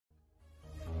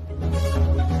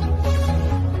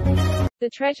The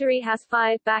Treasury has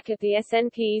fired back at the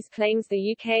SNP's claims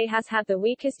the UK has had the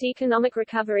weakest economic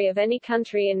recovery of any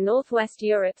country in northwest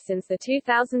Europe since the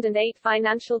 2008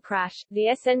 financial crash. The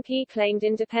SNP claimed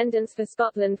independence for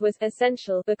Scotland was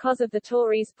essential because of the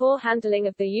Tories' poor handling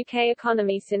of the UK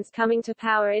economy since coming to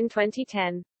power in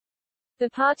 2010.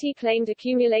 The party claimed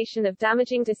accumulation of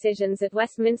damaging decisions at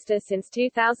Westminster since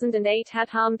 2008 had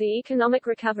harmed the economic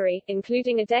recovery,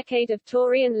 including a decade of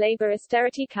Tory and Labour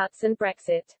austerity cuts and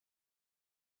Brexit.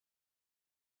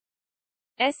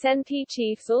 SNP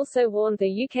chiefs also warned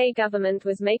the UK government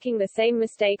was making the same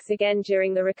mistakes again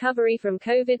during the recovery from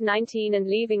COVID-19 and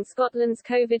leaving Scotland's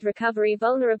COVID recovery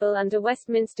vulnerable under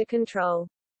Westminster control.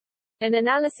 An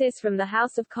analysis from the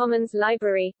House of Commons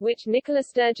Library, which Nicola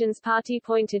Sturgeon's party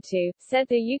pointed to, said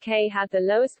the UK had the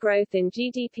lowest growth in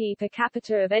GDP per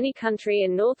capita of any country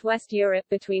in northwest Europe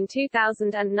between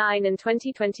 2009 and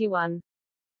 2021.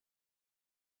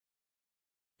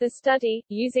 The study,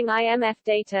 using IMF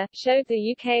data, showed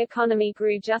the UK economy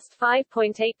grew just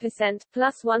 5.8%,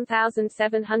 plus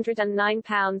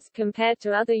 £1,709, compared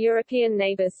to other European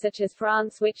neighbours such as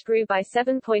France which grew by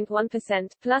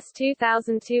 7.1%, plus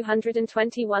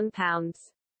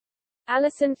 £2,221.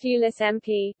 Alison Thewlis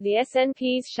MP, the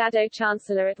SNP's shadow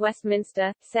chancellor at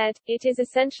Westminster, said, "It is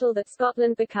essential that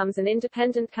Scotland becomes an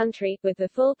independent country, with the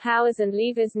full powers and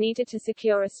levers needed to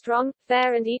secure a strong,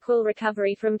 fair and equal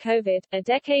recovery from COVID, a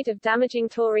decade of damaging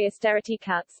Tory austerity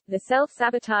cuts, the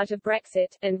self-sabotage of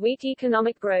Brexit, and weak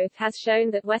economic growth has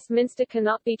shown that Westminster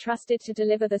cannot be trusted to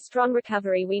deliver the strong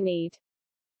recovery we need."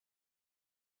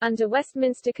 Under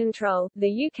Westminster control,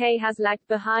 the UK has lagged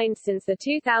behind since the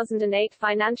 2008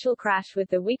 financial crash with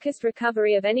the weakest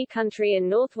recovery of any country in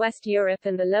northwest Europe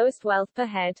and the lowest wealth per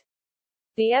head.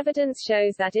 The evidence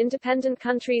shows that independent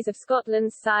countries of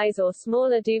Scotland's size or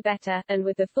smaller do better, and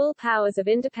with the full powers of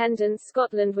independence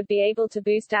Scotland would be able to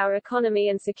boost our economy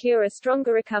and secure a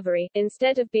stronger recovery,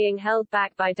 instead of being held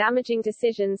back by damaging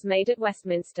decisions made at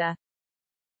Westminster.